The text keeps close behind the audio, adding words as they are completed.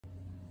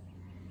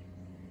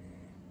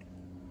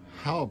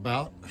How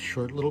about a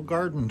short little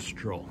garden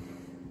stroll?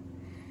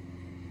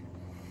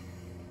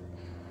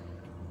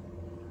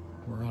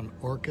 We're on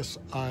Orcas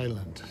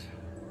Island,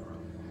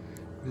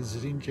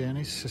 visiting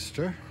Jenny's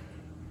sister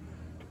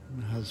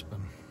and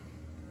husband,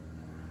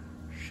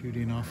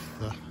 shooting off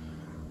the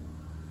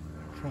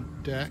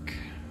front deck,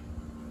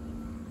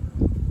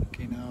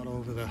 looking out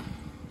over the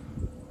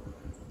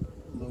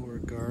lower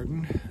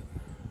garden,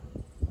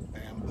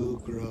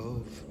 bamboo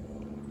grove,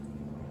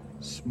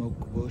 smoke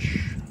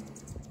bush,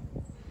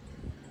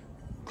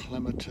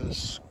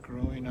 clematis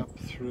growing up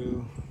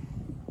through,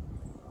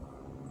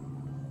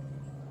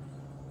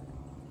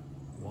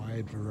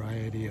 wide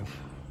variety of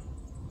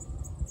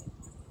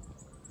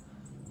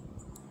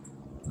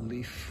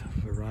leaf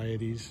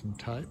varieties and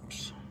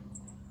types.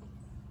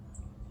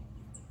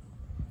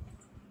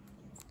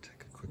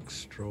 Take a quick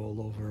stroll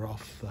over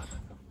off the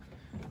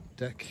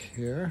deck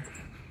here.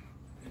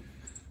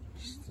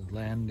 Just the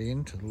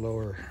landing to the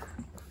lower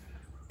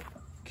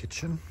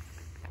kitchen.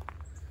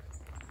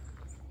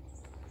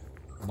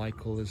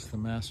 Michael is the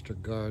master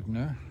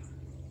gardener.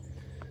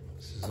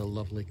 This is a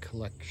lovely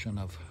collection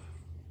of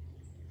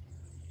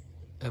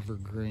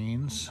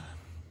evergreens,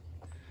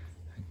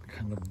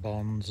 kind of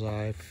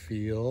bonsai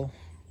feel.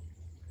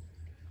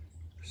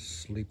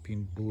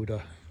 Sleeping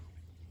Buddha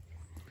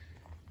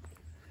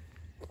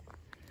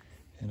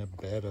in a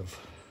bed of,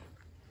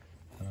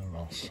 I don't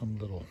know, some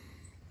little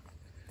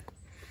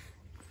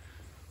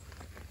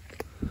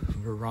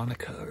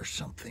Veronica or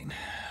something.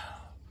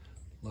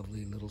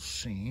 Lovely little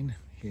scene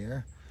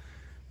here.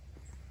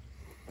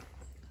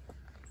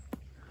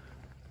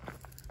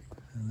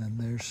 And then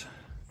there's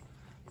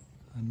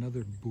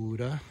another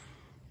Buddha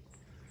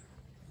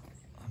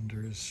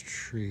under his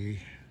tree.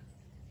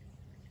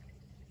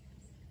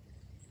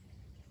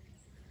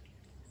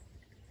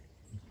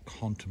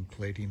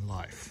 Contemplating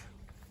life.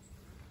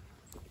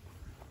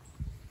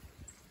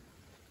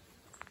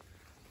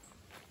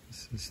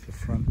 This is the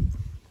front,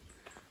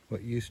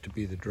 what used to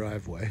be the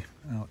driveway.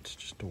 Now it's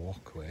just a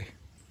walkway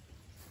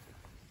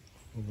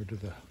over to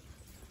the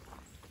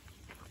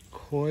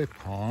koi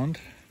pond.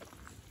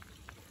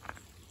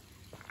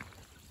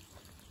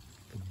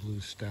 The blue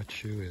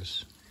statue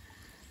is,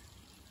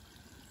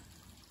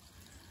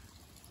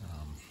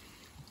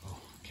 I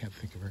can't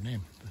think of her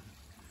name.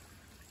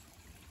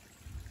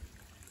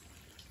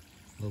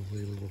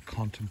 Lovely little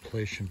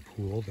contemplation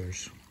pool.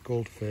 There's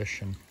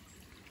goldfish and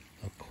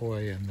a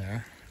koi in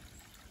there.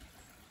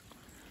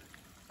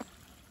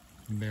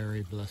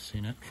 Mary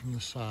blessing it from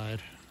the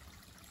side.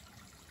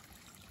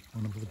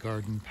 One of the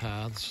garden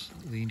paths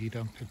leading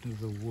up into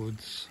the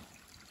woods.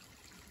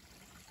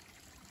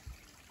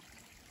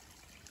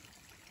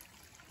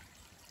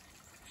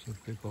 It's a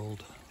big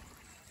old,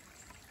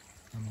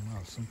 I don't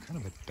know, some kind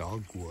of a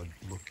dogwood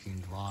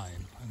looking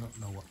vine. I don't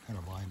know what kind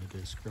of vine it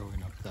is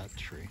growing up that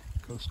tree.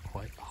 It goes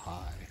quite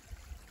high.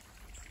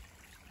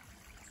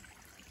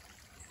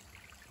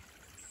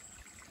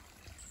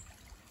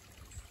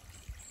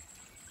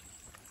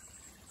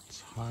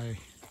 It's high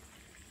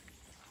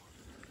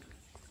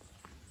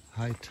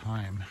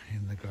time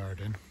in the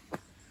garden.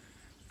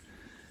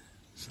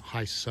 It's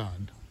high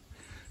sun,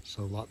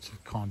 so lots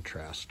of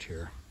contrast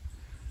here.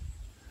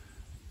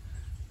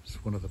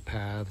 It's one of the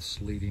paths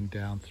leading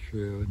down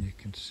through, and you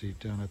can see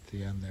down at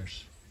the end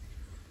there's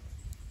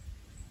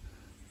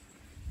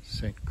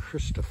St.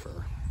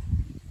 Christopher,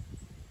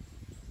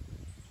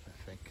 I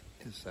think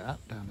is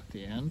that down at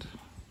the end.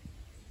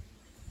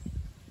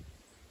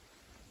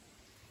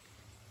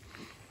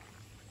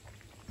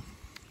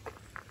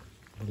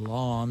 The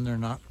lawn, they're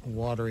not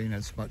watering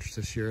as much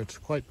this year. It's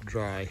quite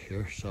dry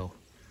here, so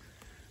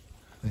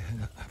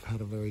I've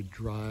had a very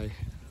dry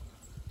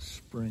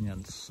spring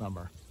and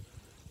summer.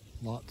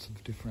 Lots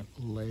of different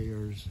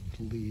layers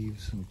of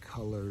leaves and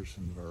colors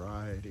and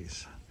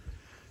varieties.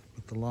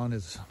 But the lawn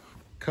is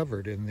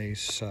covered in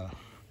these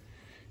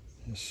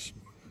this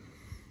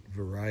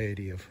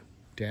variety of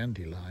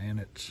dandelion.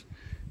 It's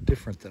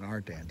different than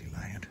our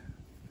dandelion.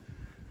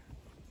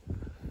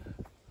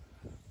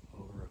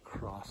 Over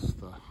across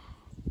the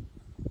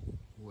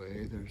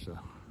way there's a,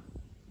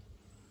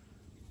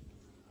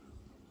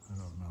 I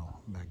don't know,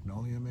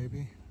 magnolia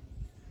maybe,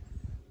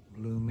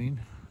 blooming.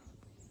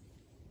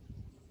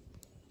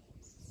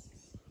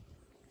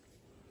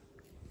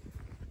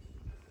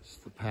 It's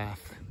the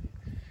path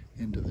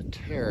into the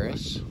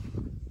terrace.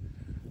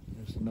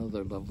 There's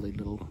another lovely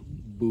little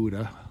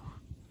Buddha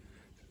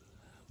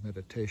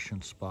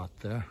meditation spot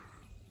there.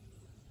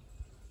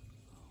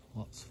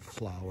 Lots of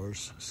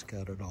flowers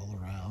scattered all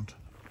around.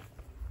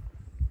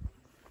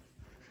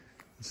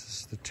 This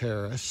is the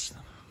terrace,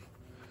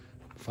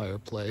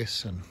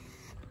 fireplace and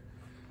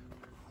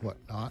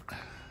whatnot.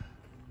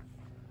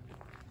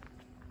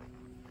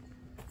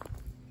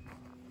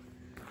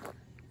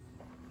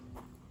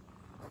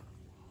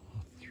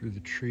 Through the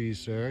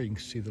trees there, you can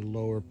see the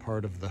lower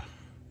part of the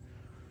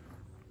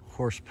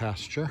horse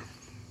pasture.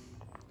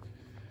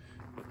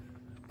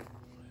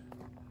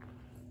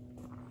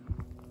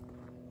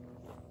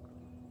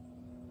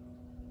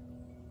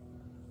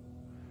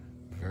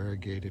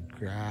 Variegated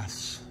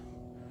grass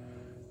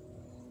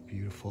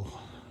beautiful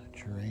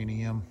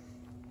geranium,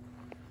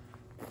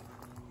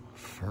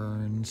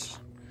 ferns,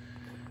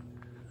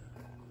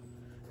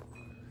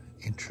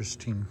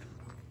 interesting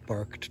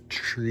barked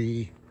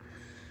tree.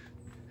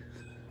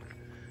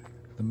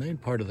 The main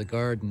part of the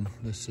garden,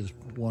 this is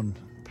one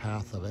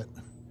path of it,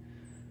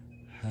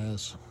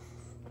 has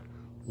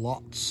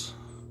lots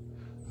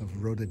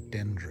of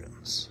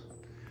rhododendrons.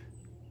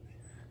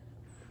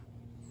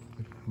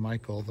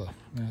 Michael, the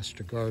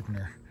master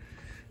gardener,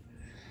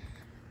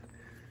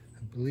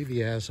 I believe he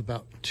has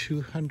about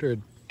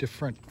 200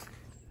 different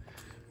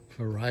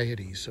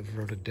varieties of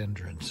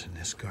rhododendrons in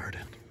his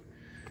garden.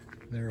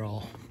 They're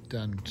all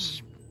done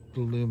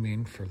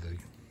blooming for the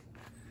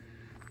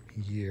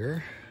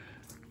year.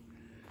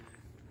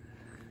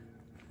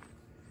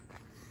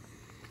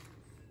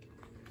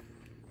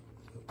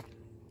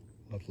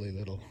 Lovely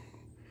little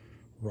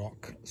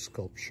rock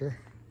sculpture.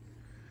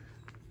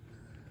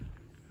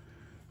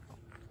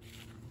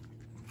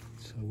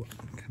 So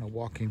I'm kind of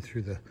walking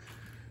through the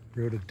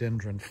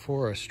rhododendron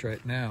forest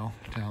right now,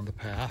 down the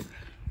path,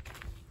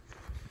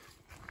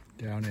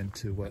 down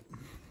into what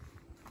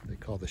they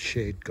call the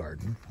shade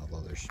garden,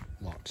 although there's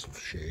lots of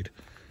shade.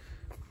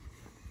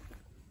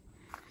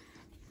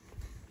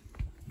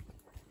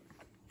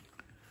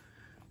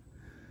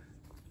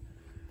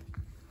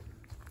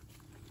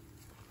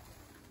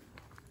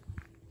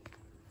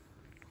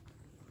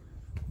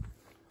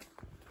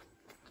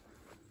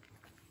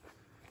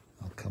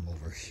 I'll come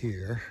over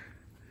here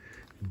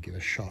and give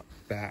a shot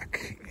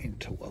back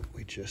into what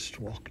we just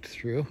walked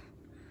through.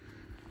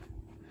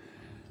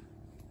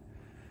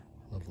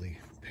 Lovely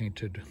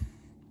painted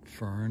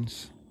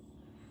ferns.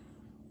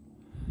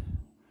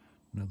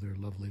 Another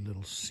lovely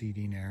little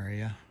seating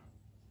area.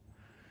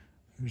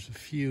 There's a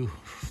few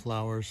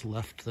flowers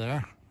left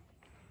there.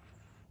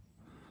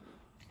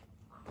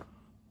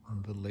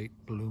 And the late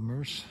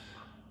bloomers.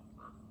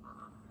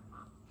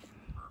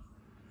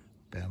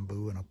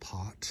 Bamboo in a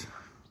pot.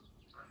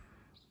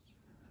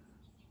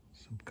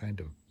 Some kind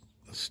of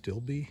a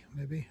stilby,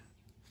 maybe.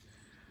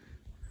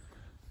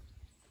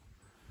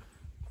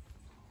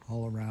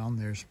 All around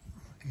there's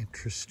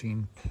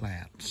interesting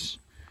plants,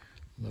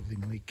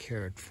 lovingly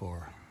cared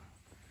for.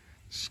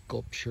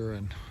 Sculpture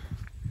and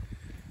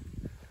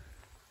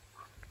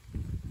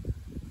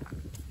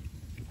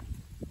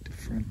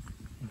different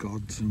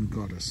gods and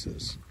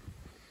goddesses.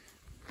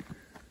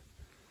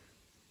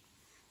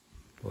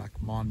 Black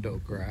mondo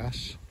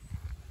grass.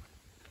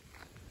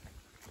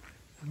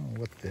 I don't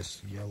know what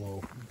this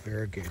yellow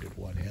variegated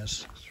one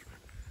is.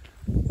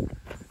 Another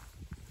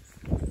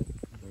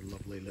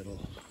lovely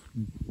little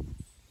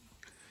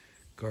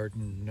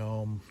garden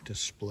gnome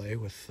display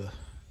with the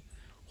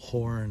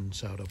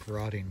horns out of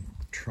rotting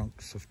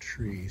trunks of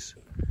trees.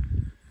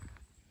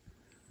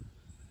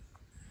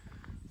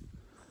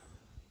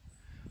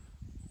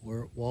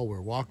 While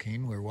we're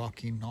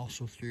walking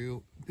also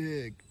through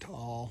big,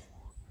 tall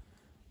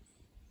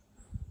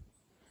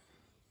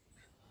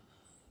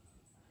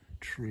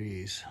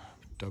trees,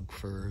 Doug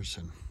firs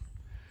and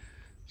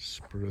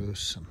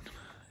spruce and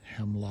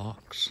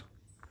hemlocks.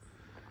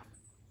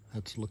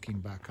 That's looking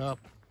back up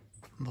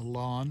the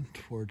lawn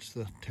towards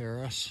the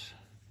terrace.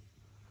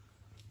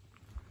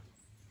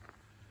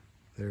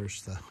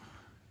 There's the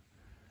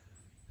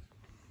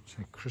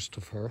St.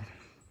 Christopher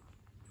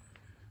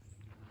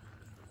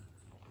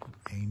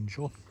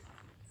angel.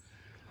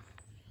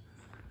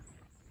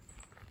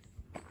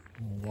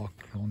 We'll walk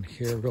on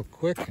here real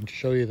quick and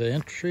show you the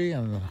entry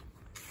and the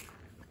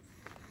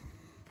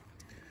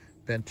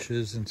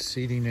benches and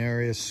seating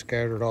areas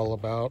scattered all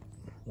about.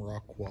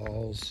 Rock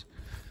walls,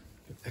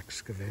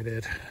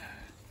 excavated.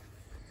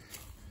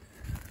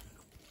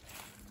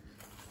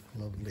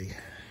 Lovely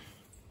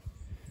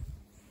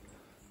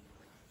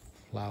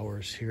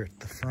flowers here at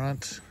the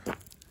front. Looks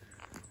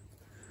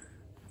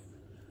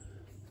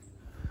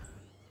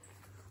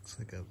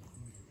like a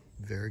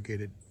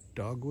variegated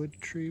dogwood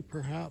tree,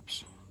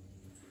 perhaps.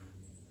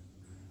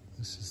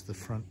 This is the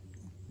front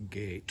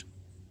gate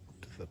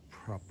to the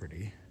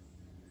property.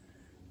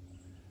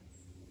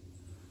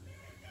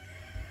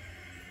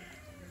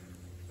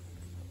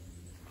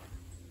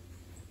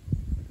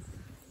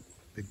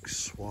 Big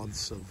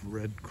swaths of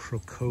red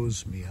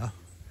crocosmia.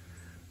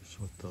 That's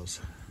what those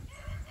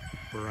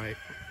bright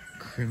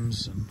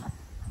crimson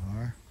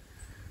are.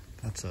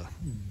 That's a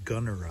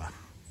gunnera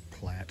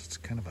plant. It's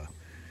kind of a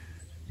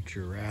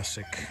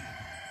Jurassic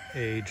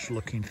age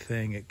looking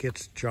thing. It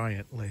gets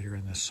giant later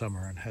in the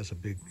summer and has a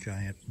big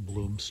giant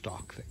bloom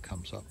stalk that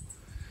comes up.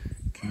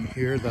 Can you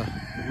hear the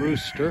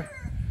rooster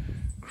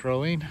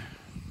crowing?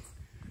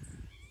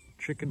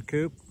 Chicken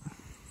coop.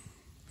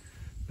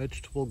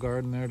 Vegetable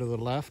garden there to the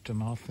left,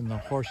 and off in the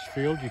horse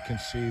field you can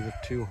see the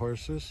two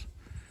horses.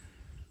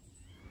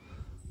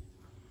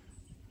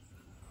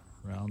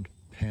 Round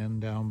pen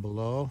down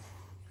below.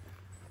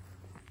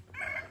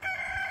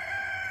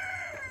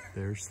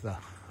 There's the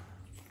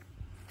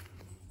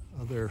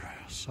other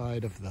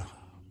side of the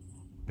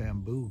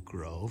bamboo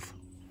grove.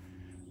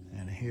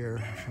 And here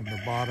from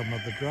the bottom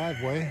of the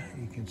driveway,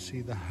 you can see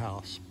the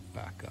house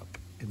back up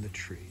in the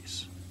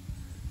trees.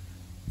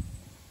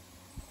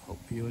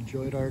 you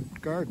enjoyed our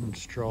garden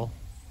stroll.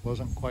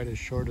 Wasn't quite as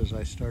short as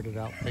I started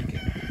out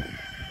thinking.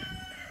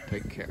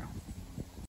 Take care.